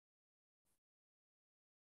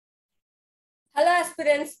Hello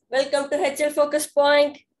aspirants, welcome to HL Focus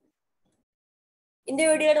Point. இந்த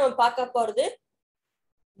வீடியோல நம்ம பார்க்க போறது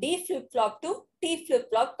D flip flop to T flip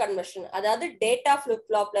flop conversion. அதாவது data flip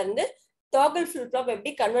flopல இருந்து toggle flip flop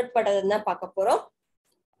எப்படி கன்வெர்ட் பண்றதுன்னு தான் பார்க்க போறோம்.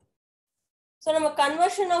 சோ நம்ம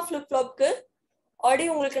கன்வர்ஷன் ஆஃப் flip flopக்கு ஆல்ரெடி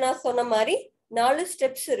உங்களுக்கு நான் சொன்ன மாதிரி 4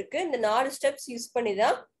 ஸ்டெப்ஸ் இருக்கு. இந்த 4 ஸ்டெப்ஸ் யூஸ் பண்ணி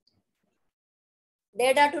தான்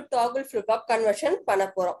data to toggle flip flop conversion பண்ண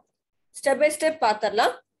போறோம். Step by step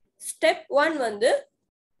பார்த்தறலாம். ஸ்டெப் 1 வந்து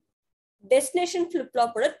destination flip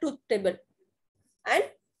flop ஓட truth table and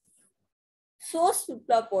source flip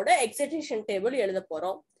flop ஓட excitation table எழுத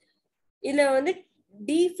போறோம். இதுல வந்து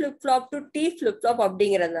D flip flop to T flip flop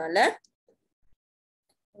அப்படிங்கறதுனால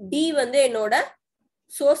D வந்து என்னோட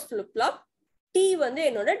source flip flop, T வந்து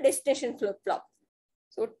என்னோட destination flip flop.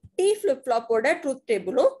 So T flip flop ஓட truth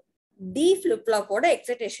table D flip flop ஓட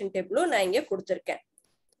excitation table நான் இங்க கொடுத்திருக்கேன்.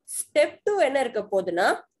 ஸ்டெப் 2 என்ன இருக்க போகுதுன்னா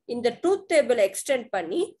இந்த ட்ரூத் டேபிள் எக்ஸ்டெண்ட்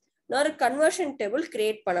பண்ணி நான் ஒரு கன்வர்ஷன் டேபிள்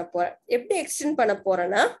கிரியேட் பண்ண போறேன். எப்படி எக்ஸ்டெண்ட் பண்ண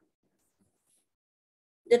போறேன்னா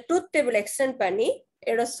இந்த ட்ரூத் டேபிள் எக்ஸ்டெண்ட் பண்ணி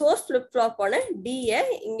என்னோட சோர்ஸ் ஃபிளிப் ஃப்ளாப் ஆன D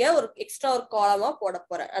இங்க ஒரு எக்ஸ்ட்ரா ஒரு காலமா போட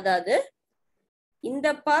போறேன். அதாவது இந்த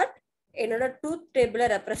பார்ட் என்னோட ட்ரூத் டேபிளை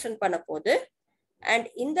ரெப்ரசென்ட் பண்ண போகுது அண்ட்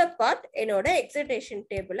இந்த பார்ட் என்னோட எக்ஸைட்டேஷன்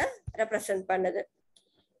டேபிளை ரெப்ரசென்ட் பண்ணுது.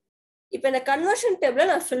 இப்போ இந்த கன்வர்ஷன் டேபிளை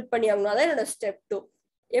நான் ஃபில் பண்ணி ஆகணும். அதான் என்னோட ஸ்டெப் 2.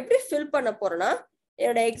 எப்படி ஃபில் பண்ண போறேன்னா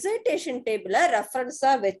என்னோட எக்ஸைட்டேஷன் டேபிளை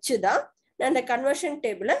ரெஃபரன்ஸா வச்சுதான் நான் இந்த கன்வர்ஷன்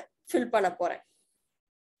டேபிளை ஃபில் பண்ண போறேன்.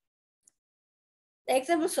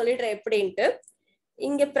 எக்ஸாம்பிள் சொல்லிடுறேன் எப்படின்ட்டு.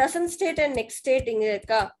 இங்க present state and next state இங்க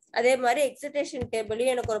இருக்கா, அதே மாதிரி எக்ஸைட்டேஷன்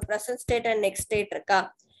டேபிளையும் எனக்கு ஒரு present state and next state இருக்கா.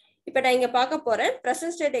 இப்ப நான் இங்க பார்க்க போறேன்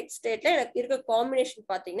பிரசன்ட் ஸ்டேட் நெக்ஸ்ட் ஸ்டேட்ல எனக்கு இருக்க காம்பினேஷன்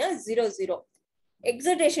பாத்தீங்கன்னா 0 0.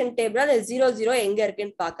 எக்ஸைட்டேஷன் டேபிள் அந்த 0 0 எங்க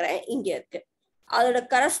இருக்குன்னு பாக்குறேன். இங்க இருக்கு. அதோட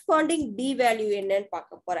கரஸ்பாண்டிங் D வேல்யூ என்னன்னு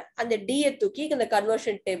பார்க்க போறேன். அந்த D தூக்கி இந்த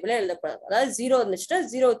கன்வர்ஷன் டேபிள் எழுத போறேன். அதாவது 0 இருந்துச்சுன்னா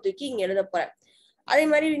 0 தூக்கி இங்க எழுத போறேன். அதே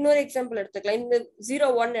மாதிரி இன்னொரு எக்ஸாம்பிள் எடுத்துக்கலாம். இந்த 0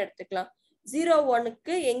 1 எடுத்துக்கலாம். 0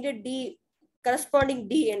 1க்கு எங்க D கரஸ்பாண்டிங்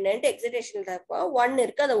D என்னன்னு எக்ஸைட்டேஷன் 1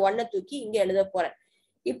 இருக்கு, அந்த 1 தூக்கி இங்க எழுத போறேன்.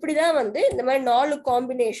 இப்படிதான் வந்து இந்த மாதிரி 4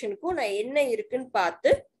 காம்பினேஷனுக்கும் நான் என்ன இருக்குன்னு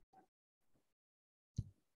பார்த்து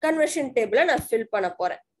கன்வர்ஷன் டேபிளை நான் ஃபில் பண்ண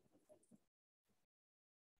போறேன்.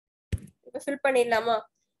 ஃபில் பண்ணிடலாமா?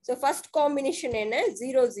 சோ ஃபர்ஸ்ட் காம்பினேஷன் என்ன?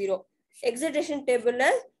 0 0. எக்ஸைட்டேஷன் டேபிள்ல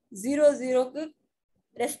 0 0க்கு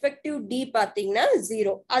ரெஸ்பெக்டிவ் D பாத்தீங்கன்னா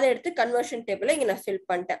 0. அதை எடுத்து கன்வர்ஷன் டேபிள்ல இங்க நான் ஃபில்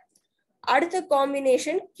பண்ணிட்டேன். அடுத்த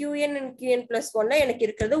காம்பினேஷன் QN and QN+1 எனக்கு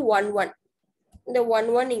இருக்கிறது 1 1. இந்த 1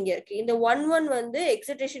 1 இங்க இருக்கு. இந்த 1 1 வந்து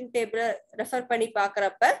எக்ஸைட்டேஷன் டேபிள ரெஃபர் பண்ணி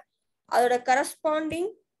பாக்குறப்ப அதோட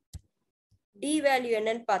கரஸ்பாண்டிங் D வேல்யூ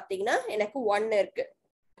என்னன்னு பாத்தீங்கன்னா எனக்கு 1 இருக்கு.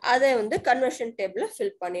 அதை வந்து கன்வர்ஷன் டேபிள்ல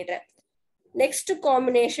ஃபில் பண்ணிடுறேன். நெக்ஸ்ட்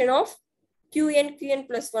காம்பினேஷன் ஆஃப்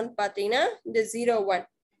QN+1 பாத்தீங்கன்னா இந்த 0 1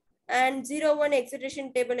 and 0 1 எக்ஸைட்டேஷன்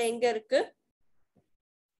டேபிள் எங்க இருக்கு,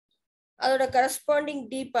 அதோட கரஸ்பாண்டிங்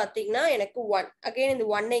D பாத்தீங்கன்னா எனக்கு 1. அகைன் இந்த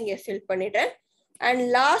 1 இங்க ஃபில் பண்ணிடுறேன். அண்ட்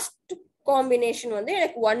லாஸ்ட் காம்பினேஷன் வந்து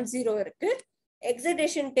எனக்கு 1 0 இருக்கு.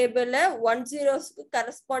 எக்ஸைட்டேஷன் டேபிள்ல 1 0க்கு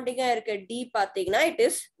கரஸ்பாண்டிங்கா இருக்க D பாத்தீங்கன்னா இட்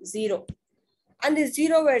இஸ் 0. அந்த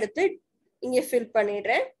 0வை எடுத்து இங்க ஃபில்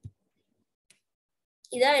பண்ணிடுறேன்.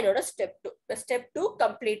 இதான் என்னோட ஸ்டெப் 2. ஸ்டெப் 2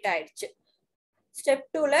 கம்ப்ளீட் ஆயிடுச்சு. ஸ்டெப்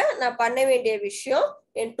 2ல நான் பண்ண வேண்டிய விஷயம்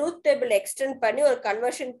என் ட்ரூத் டேபிள் எக்ஸ்டெண்ட் பண்ணி ஒரு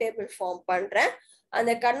கன்வர்ஷன் டேபிள் ஃபார்ம் பண்றேன்.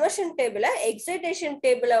 அந்த கன்வர்ஷன் டேபிள எக்ஸைட்டேஷன்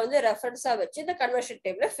டேபிள வந்து ரெஃபரன்ஸா வச்சு இந்த கன்வர்ஷன்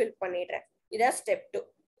டேபிள ஃபில் பண்ணிடுறேன். இதான் ஸ்டெப் 2.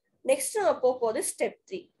 நெக்ஸ்ட் நம்ம போகும்போது ஸ்டெப்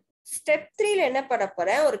 3. ஸ்டெப் 3ல என்ன பண்ண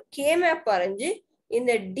போறேன், ஒரு K மேப் வரைஞ்சு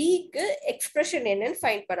இந்த Dக்கு எக்ஸ்பிரஷன் என்னன்னு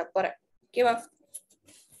ஃபைண்ட் பண்ண போறேன். ஓகேவா?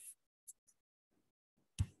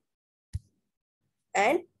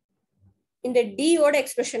 அண்ட் இந்த D ஓட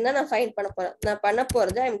எக்ஸ்பிரஷன் தான் நான் ஃபைண்ட் பண்ண போறேன். நான் பண்ண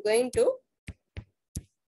போறது ஐ am going to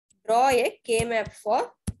draw a K map for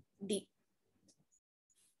D.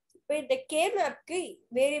 இப்போ இந்த K மேப்க்கு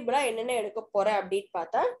வேரியபிளா என்னென்ன எடுக்க போறேன் அப்படின்னு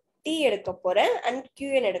பார்த்தா T எடுக்க போறேன் அண்ட்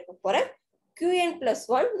QN எடுக்க போறேன்.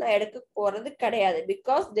 QN+1 நான் எடுக்க போறது கிடையாது.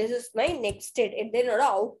 Because this is my next state. என்னோட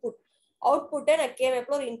அவுட்புட்டை நான் K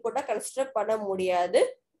மேப்ல ஒரு இன்புட்டா கன்சிடர் பண்ண முடியாது.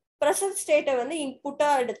 பிரசன்ட் ஸ்டேட்டை வந்து இன்புட்டா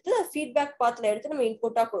எடுத்து ஃபீட்பேக் பாத்ல எடுத்து நம்ம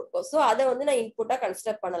இன்புட்டா கொடுப்போம். ஸோ அதை வந்து நான் இன்புட்டா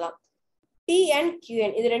கன்சிடர் பண்ணலாம். T அண்ட்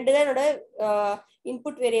QN இது ரெண்டு தான் என்னோட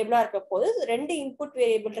இன்புட் வேரியபிளா இருக்க போது. 2 இன்புட்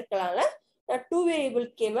வேரியபிள் இருக்கனால நான் 2 வேரியபிள்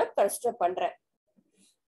K மேப் கன்சிடர் பண்றேன்.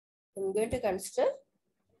 I'm going to consider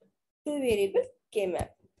 2 variable K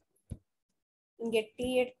map. இங்க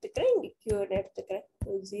T எடுத்துக்கிறேன், இங்க QN எடுத்துக்கிறேன்.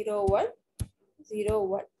 0 1 0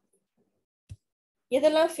 1.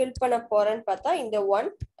 எதெல்லாம் ஃபில் பண்ண போறேன்னு பார்த்தா இந்த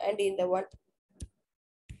 1 அண்ட் இந்த 1.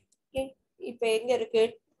 இப்போ எங்க இருக்கு,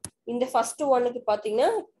 இந்த ஃபர்ஸ்ட் 1க்கு பாத்தீங்கன்னா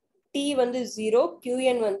T வந்து 0,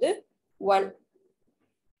 QN வந்து 1.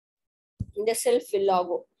 இந்த செல் ஃபில்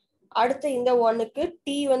ஆகும். அடுத்து இந்த 1க்கு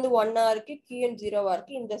டி வந்து 1ஆ இருக்கு, QN 0வா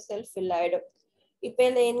இருக்கு, இந்த செல் ஃபில் ஆயிடும். இப்போ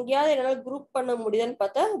இந்த எங்கேயாவது என்னால குரூப் பண்ண முடியுதுன்னு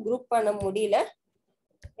பார்த்தா குரூப் பண்ண முடியல,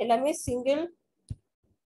 எல்லாமே சிங்கிள்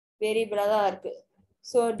வேரியபிளா தான் இருக்கு.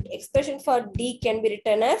 So expression for D can be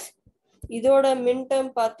written as இதோட மின்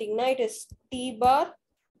டேர்ம் பார்த்தீங்கன்னா it is D bar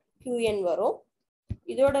QN வரும்.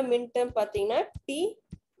 இதோட மின் டேர்ம் பார்த்தீங்கன்னா டி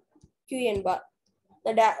QN பார்.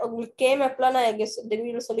 உங்களுக்கு கேமேப்லாம் நான் இந்த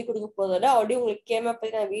வீடியோ சொல்லி கொடுக்க போதில்ல, ஆல்ரெடி உங்களுக்கு கேமேப்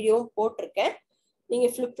நான் வீடியோவும் போட்டிருக்கேன். நீங்க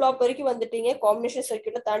ஃபிளிப் ஃப்ளாப் வரைக்கும் வந்துட்டீங்க, காம்பினேஷன்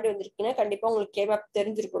சர்க்யூட்டை தாண்டி வந்திருக்கீங்கன்னா கண்டிப்பா உங்களுக்கு கேமேப்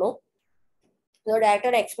தெரிஞ்சிருக்கணும். இதோட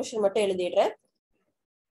டேரக்டா எக்ஸ்பிரஷன் மட்டும் எழுதிடுறேன்.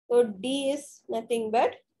 So D is nothing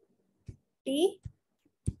but D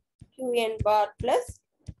QN bar plus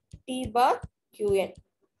D bar QN.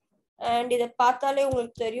 And இதை பார்த்தாலே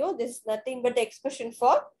உங்களுக்கு தெரியும், this is nothing but expression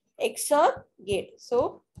for XOR gate. So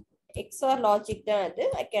XOR logic தான் அது.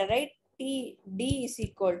 I can write D is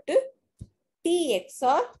equal to T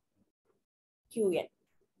XOR QN.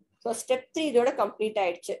 So step 3 இதோட complete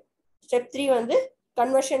ஆயிடுச்சு. Step 3 வந்து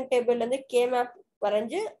conversion டேபிள்ல இருந்து K மேப்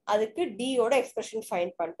வரைஞ்சு அதுக்கு D ஓட எக்ஸ்பிரஷன்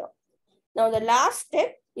ஃபைண்ட் பண்ணிட்டோம். Now the last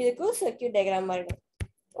step இதுக்கு சர்க்யூட் டயகிராம் வரையணும்.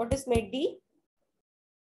 What is my D?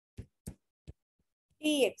 T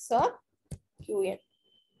XOR QN.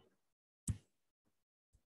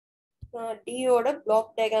 D ஓட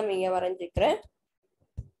பிளாக் டயகிராம் இங்க வரைஞ்சிக்கிறேன்.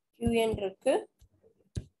 QN இருக்கு,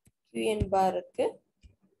 QN பார் இருக்கு,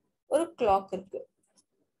 ஒரு கிளாக் இருக்கு.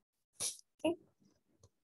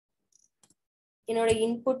 என்னோட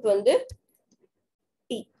இன்புட் வந்து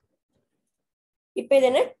T. இப்போ இது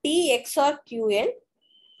என்ன T XOR QN.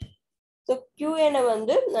 So QN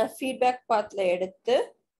வந்து நான் ஃபீட்பேக் பாத்ல எடுத்து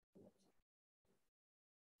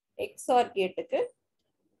XOR கேட்டுக்கு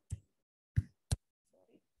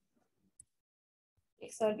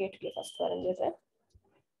ஃபர்ஸ்ட் வரைஞ்சிடுறேன்.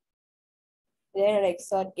 இது என்னோட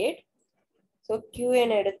XOR கேட். ஸோ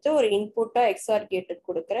QN எடுத்து ஒரு இன்புட்டா XOR கேட்டுக்கு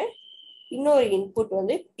கொடுக்குறேன். இன்னொரு இன்புட்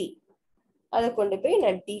வந்து T, அதை கொண்டு போய்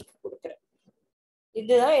நான் டிக்கு கொடுக்குறேன்.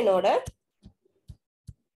 இதுதான் என்னோட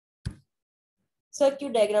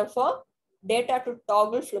circuit diagram for data to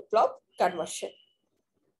toggle flip-flop conversion.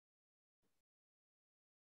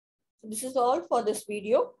 This is all for this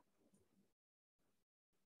video.